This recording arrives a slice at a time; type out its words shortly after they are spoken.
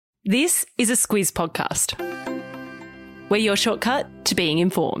This is a Squiz podcast. We're your shortcut to being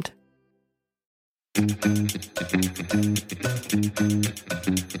informed.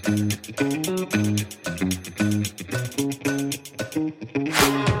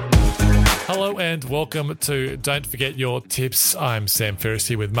 Hello and welcome to Don't Forget Your Tips. I'm Sam Ferris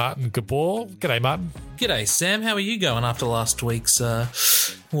here with Martin Gabor. G'day, Martin. G'day, Sam. How are you going after last week's,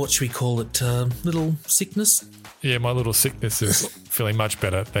 what should we call it, little sickness? Yeah, my little sickness is feeling much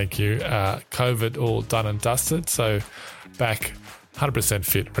better, thank you. COVID all done and dusted, so back 100%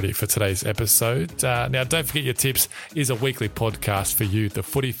 fit, ready for today's episode. Now, Don't Forget Your Tips is a weekly podcast for you, the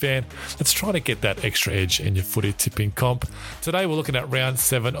footy fan. Let's try to get that extra edge in your footy tipping comp. Today, we're looking at round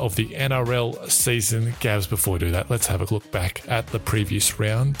 7 of the NRL season. Gabs, before we do that, let's have a look back at the previous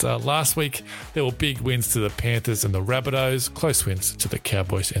round. Last week, there were big wins to the Panthers and the Rabbitohs, close wins to the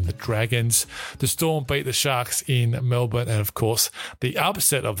Cowboys and the Dragons. The Storm beat the Sharks in Melbourne, and of course, the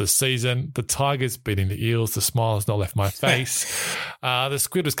upset of the season, the Tigers beating the Eels. The smile has not left my face. The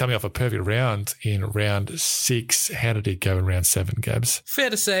Squid was coming off a perfect round in round 6. How did he go in round 7, Gabs? Fair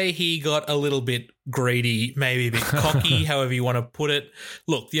to say he got a little bit greedy, maybe a bit cocky, however you want to put it.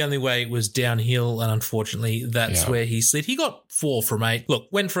 Look, the only way was downhill, and unfortunately that's where he slid. He got 4 from 8. Look,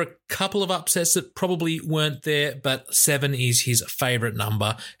 went for a couple of upsets that probably weren't there, but 7 is his favourite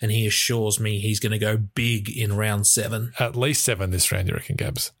number, and he assures me he's going to go big in round 7. At least 7 this round, you reckon,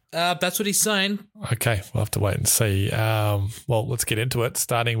 Gabs? That's what he's saying. Okay, we'll have to wait and see. Well, let's get into it,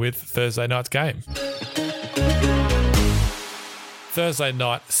 starting with Thursday night's game. Thursday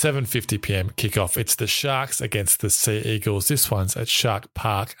night, 7:50pm kickoff. It's the Sharks against the Sea Eagles. This one's at Shark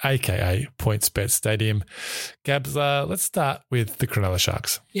Park, aka PointsBet Stadium. Gabs, let's start with the Cronulla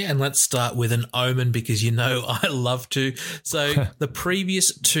Sharks. Yeah, and let's start with an omen because you know I love to. So the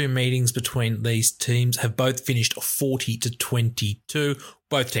previous 2 meetings between these teams have both finished 40-22.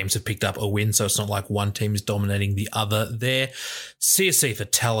 Both teams have picked up a win, so it's not like one team is dominating the other there. CSC for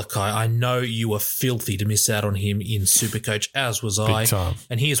Talakai. I know you were filthy to miss out on him in Supercoach, as was I. Big time.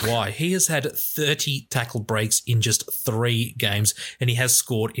 And here's why. He has had 30 tackle breaks in just 3 games, and he has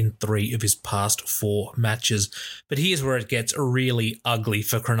scored in 3 of his past 4 matches. But here's where it gets really ugly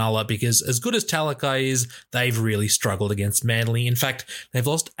for Cronulla, because as good as Talakai is, they've really struggled against Manly. In fact, they've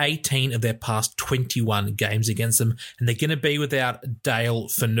lost 18 of their past 21 games against them, and they're going to be without Dale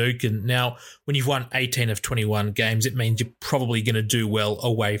Finucane. Now, when you've won 18 of 21 games, it means you're probably going to do well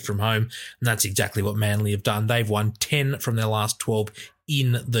away from home, and that's exactly what Manly have done. They've won 10 from their last 12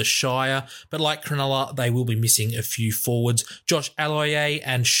 in the Shire, but like Cronulla, they will be missing a few forwards. Josh Aloiai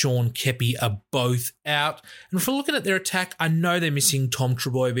and Sean Kepi are both out, and if we're looking at their attack, I know they're missing Tom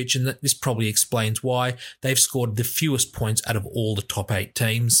Trbojevic, and this probably explains why they've scored the fewest points out of all the top 8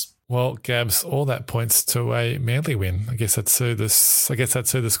 teams. Well, Gabs, all that points to a Manly win. I guess that's who the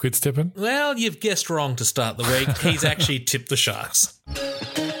Squid's tipping. Well, you've guessed wrong to start the week. He's actually tipped the Sharks.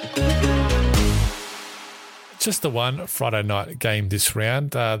 Just the one Friday night game this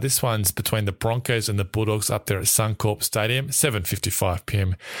round. This one's between the Broncos and the Bulldogs up there at Suncorp Stadium,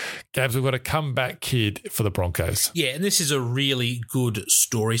 7:55pm. Gabs, we've got a comeback kid for the Broncos. Yeah, and this is a really good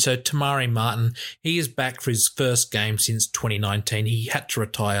story. So Tamari Martin, he is back for his first game since 2019. He had to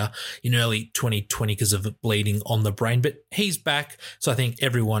retire in early 2020 because of bleeding on the brain, but he's back. So I think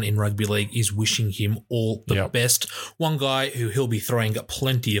everyone in rugby league is wishing him all the best. One guy who he'll be throwing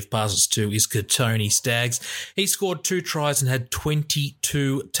plenty of passes to is Katoni Staggs. He scored 2 tries and had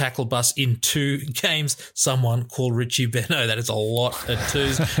 22 tackle busts in 2 games. Someone called Richie Beno. That is a lot of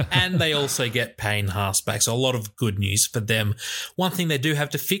 2s. And they also get Payne Haas back. So a lot of good news for them. One thing they do have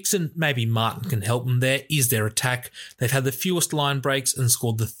to fix, and maybe Martin can help them there, is their attack. They've had the fewest line breaks and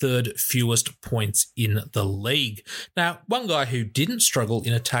scored the 3rd fewest points in the league. Now, one guy who didn't struggle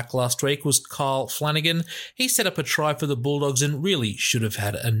in attack last week was Kyle Flanagan. He set up a try for the Bulldogs and really should have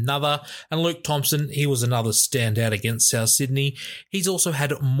had another. And Luke Thompson, he was another stand out against South Sydney. He's also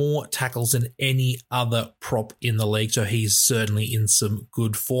had more tackles than any other prop in the league, so he's certainly in some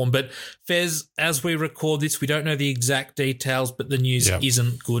good form. But Fez, as we record this, we don't know the exact details, but the news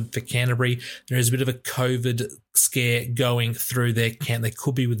isn't good for Canterbury. There is a bit of a COVID scare going through their camp. They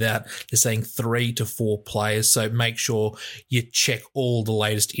could be without, they're saying 3 to 4 players, so make sure you check all the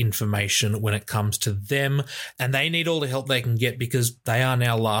latest information when it comes to them, and they need all the help they can get because they are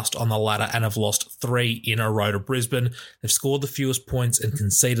now last on the ladder and have lost 3 in a row to Brisbane. They've scored the fewest points and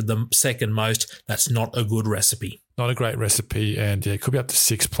conceded them second most. That's not a good recipe. Not a great recipe, and it could be up to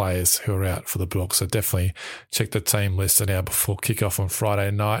 6 players who are out for the Bulldogs, so definitely check the team list now before kickoff on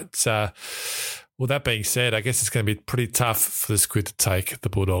Friday night. Well, that being said, I guess it's going to be pretty tough for the Squid to take the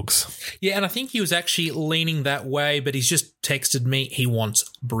Bulldogs. Yeah, and I think he was actually leaning that way, but he's just texted me he wants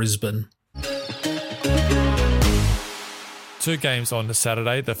Brisbane. 2 games on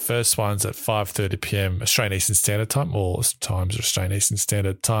Saturday. The first one's at 5:30 p.m. Australian Eastern Standard Time. All times are Australian Eastern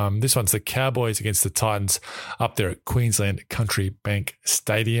Standard Time. This one's the Cowboys against the Titans up there at Queensland Country Bank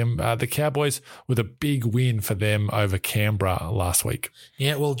Stadium. The Cowboys with a big win for them over Canberra last week.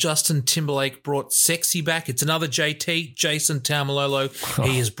 Yeah, well, Justin Timberlake brought sexy back. It's another JT, Jason Taumalolo.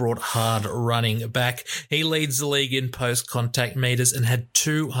 He has brought hard running back. He leads the league in post-contact metres and had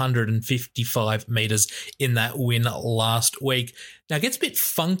 255 metres in that win last week. Now, it gets a bit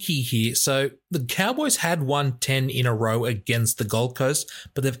funky here. So the Cowboys had won 10 in a row against the Gold Coast,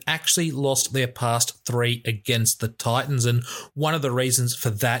 but they've actually lost their past 3 against the Titans. And one of the reasons for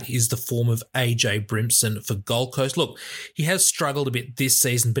that is the form of AJ Brimson for Gold Coast. Look, he has struggled a bit this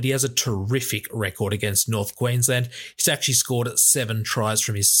season, but he has a terrific record against North Queensland. He's actually scored 7 tries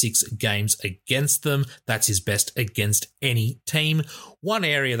from his 6 games against them. That's his best against any team. One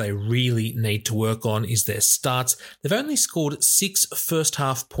area they really need to work on is their starts. They've only scored 6 first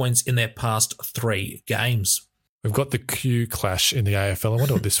half points in their past 3 games. We've got the Q clash in the AFL. I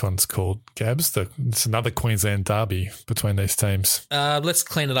wonder what this one's called, Gabs. It's another Queensland derby between these teams. Let's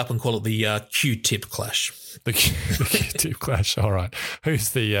clean it up and call it the Q-tip clash. The Q-tip clash. All right. Who's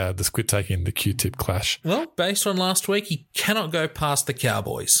the Squid taking the Q-tip clash? Well, based on last week, he cannot go past the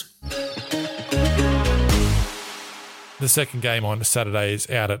Cowboys. The second game on Saturday is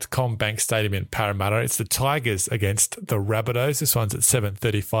out at CommBank Stadium in Parramatta. It's the Tigers against the Rabbitohs. This one's at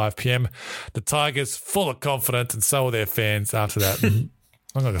 7:35 p.m. The Tigers full of confidence, and so are their fans after that. I'm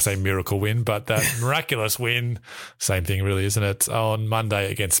not going to say miracle win, but that miraculous win. Same thing really, isn't it? On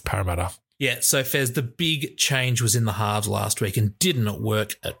Monday against Parramatta. Yeah, so Fez, the big change was in the halves last week and didn't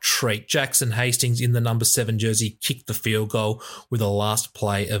work a treat. Jackson Hastings in the number 7 jersey kicked the field goal with the last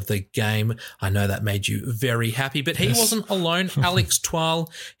play of the game. I know that made you very happy, but he wasn't alone. Alex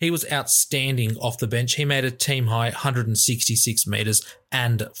Twal, he was outstanding off the bench. He made a team high 166 metres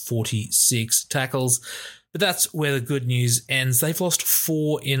and 46 tackles. But that's where the good news ends. They've lost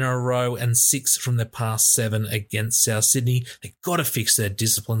 4 in a row and 6 from their past 7 against South Sydney. They've got to fix their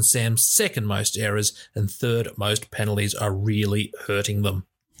discipline, Sam. Second most errors and third most penalties are really hurting them.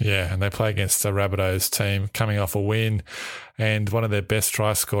 Yeah, and they play against the Rabbitohs team coming off a win, and one of their best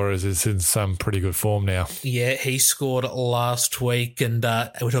try scorers is in some pretty good form now. Yeah, he scored last week, and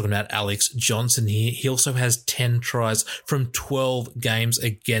we're talking about Alex Johnson here. He also has 10 tries from 12 games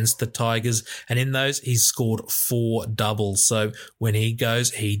against the Tigers, and in those, he's scored 4 doubles. So when he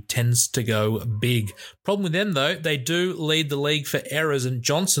goes, he tends to go big. Problem with them, though, they do lead the league for errors, and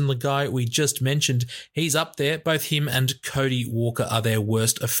Johnson, the guy we just mentioned, he's up there. Both him and Cody Walker are their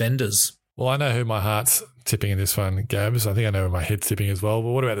worst offenders. Well, I know who my heart's tipping in this one, Gabs. I think I know who my head's tipping as well. But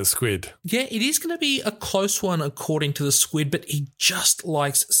what about the Squid? Yeah, it is going to be a close one according to the Squid, but he just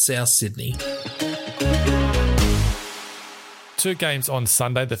likes South Sydney. 2 games on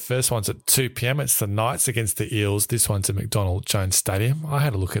Sunday. The first one's at 2 p.m. It's the Knights against the Eels. This one's at McDonald Jones Stadium. I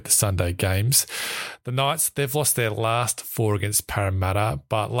had a look at the Sunday games. The Knights, they've lost their last 4 against Parramatta,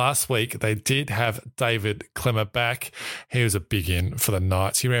 but last week they did have David Klemmer back. He was a big in for the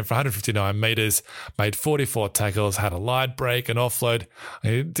Knights. He ran for 159 metres, made 44 tackles, had a line break, an offload.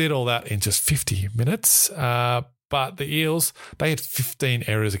 He did all that in just 50 minutes. But the Eels, they had 15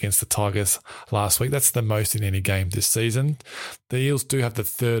 errors against the Tigers last week. That's the most in any game this season. The Eels do have the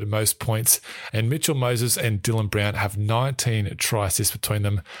 3rd most points, and Mitchell Moses and Dylan Brown have 19 try assists between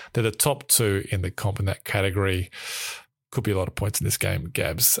them. They're the top 2 in the comp in that category. Could be a lot of points in this game,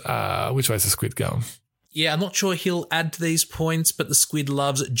 Gabs. Which way's the Squid going? Yeah, I'm not sure he'll add to these points, but the Squid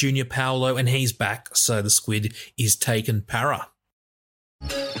loves Junior Paolo, and he's back, so the Squid is taken para.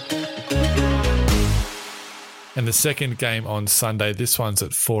 And the second game on Sunday, this one's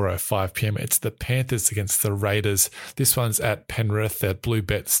at 4:05 p.m. It's the Panthers against the Raiders. This one's at Penrith at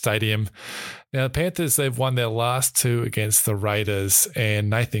Bluebet Stadium. Now, the Panthers, they've won their last 2 against the Raiders, and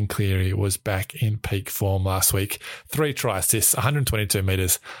Nathan Cleary was back in peak form last week. 3 try assists, 122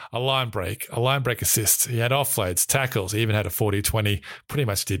 metres, a line break assist. He had offloads, tackles. He even had a 40-20, pretty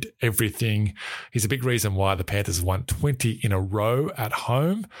much did everything. He's a big reason why the Panthers won 20 in a row at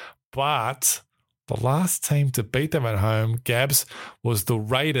home, but the last team to beat them at home, Gabs, was the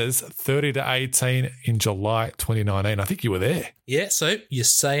Raiders 30-18 in July 2019. I think you were there. Yeah, so you're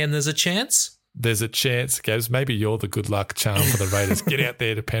saying there's a chance? there's a chance, Gabs, maybe you're the good luck charm for the Raiders. Get out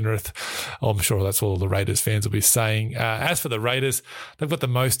there to Penrith. I'm sure that's what all the Raiders fans will be saying. As for the Raiders, they've got the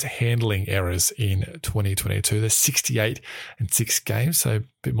most handling errors in 2022. There's 68 in 6 games, so a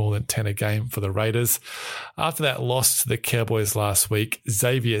bit more than 10 a game for the Raiders. After that loss to the Cowboys last week,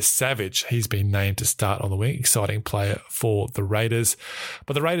 Xavier Savage, he's been named to start on the wing. Exciting player for the Raiders.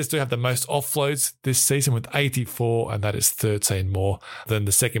 But the Raiders do have the most offloads this season with 84, and that is 13 more than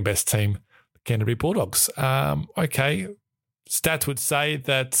the second best team, Canterbury Bulldogs. Okay, stats would say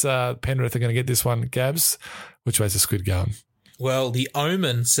that Penrith are going to get this one. Gabs, which way's the Squid going? Well, the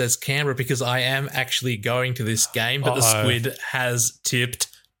Omen says Canberra because I am actually going to this game, but the Squid has tipped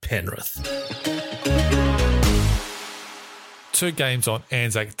Penrith. 2 games on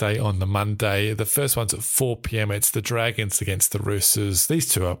Anzac Day on the Monday. The first one's at 4 p.m. It's the Dragons against the Roosters. These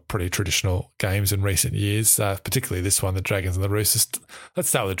two are pretty traditional games in recent years, particularly this one, the Dragons and the Roosters. Let's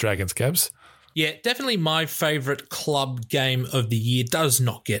start with the Dragons, Gabs. Yeah, definitely my favourite club game of the year. Does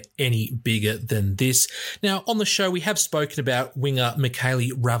not get any bigger than this. Now, on the show, we have spoken about winger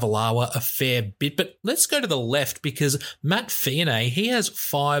Michaeli Ravalawa a fair bit, but let's go to the left because Matt Fionney, he has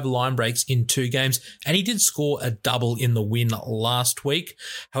 5 line breaks in 2 games, and he did score a double in the win last week.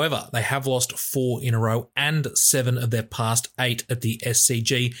 However, they have lost 4 in a row and 7 of their past 8 at the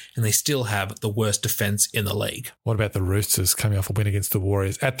SCG, and they still have the worst defence in the league. What about the Roosters coming off a win against the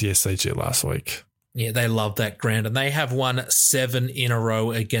Warriors at the SCG last week? Yeah, they love that ground, and they have won 7 in a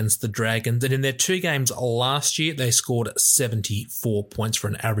row against the Dragons. And in their 2 games last year, they scored 74 points for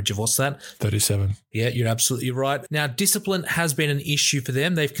an average of, what's that? 37. Yeah, you're absolutely right. Now, discipline has been an issue for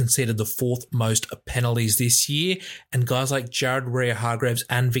them. They've conceded the 4th most penalties this year, and guys like Jared Warrior-Hargreaves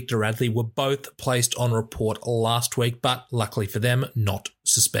and Victor Radley were both placed on report last week, but luckily for them, not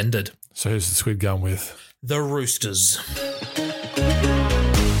suspended. So who's the Squid going with? The Roosters.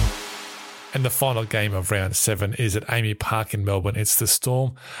 And the final game of round 7 is at Amy Park in Melbourne. It's the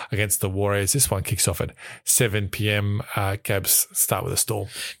Storm against the Warriors. This one kicks off at 7 p.m. Gabs, start with the Storm.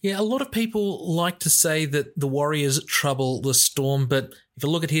 Yeah, a lot of people like to say that the Warriors trouble the Storm, but if you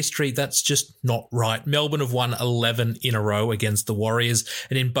look at history, that's just not right. Melbourne have won 11 in a row against the Warriors,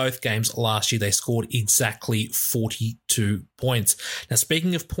 and in both games last year, they scored exactly 42 points. Now,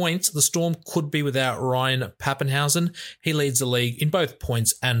 speaking of points, the Storm could be without Ryan Pappenhausen. He leads the league in both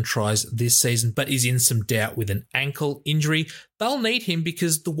points and tries this season, but is in some doubt with an ankle injury. They'll need him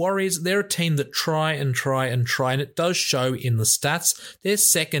because the Warriors, they're a team that try, and it does show in the stats. They're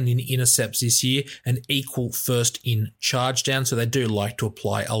second in intercepts this year and equal first in charge down, so they do like to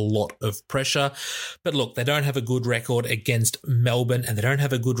apply a lot of pressure. But look, they don't have a good record against Melbourne, and they don't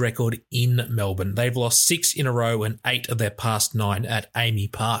have a good record in Melbourne. They've lost 6 in a row and 8 of their past 9 at Amy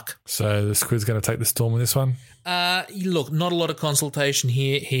Park. So the Squid's going to take the Storm with this one? Look, not a lot of consultation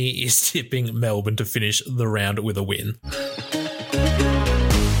here. He is tipping Melbourne to finish the round with a win.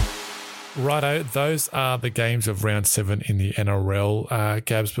 Righto, those are the games of round 7 in the NRL.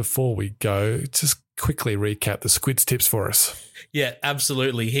 Gabs, before we go, just quickly recap the Squid's tips for us. Yeah,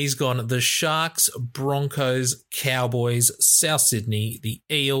 absolutely. He's gone the Sharks, Broncos, Cowboys, South Sydney, the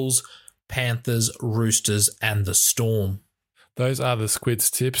Eels, Panthers, Roosters, and the Storm. Those are the Squid's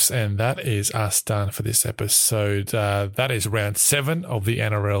tips, and that is us done for this episode. That is round 7 of the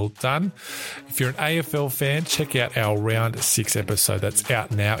NRL done. If you're an AFL fan, check out our round 6 episode. That's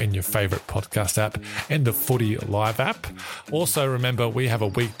out now in your favourite podcast app and the Footy Live app. Also, remember, we have a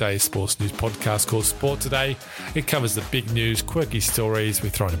weekday sports news podcast called Sport Today. It covers the big news, quirky stories. We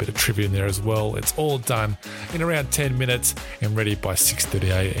throw in a bit of trivia in there as well. It's all done in around 10 minutes and ready by 6:30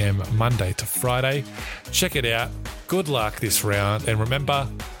 a.m. Monday to Friday. Check it out. Good luck this round, and remember,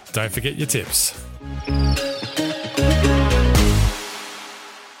 don't forget your tips.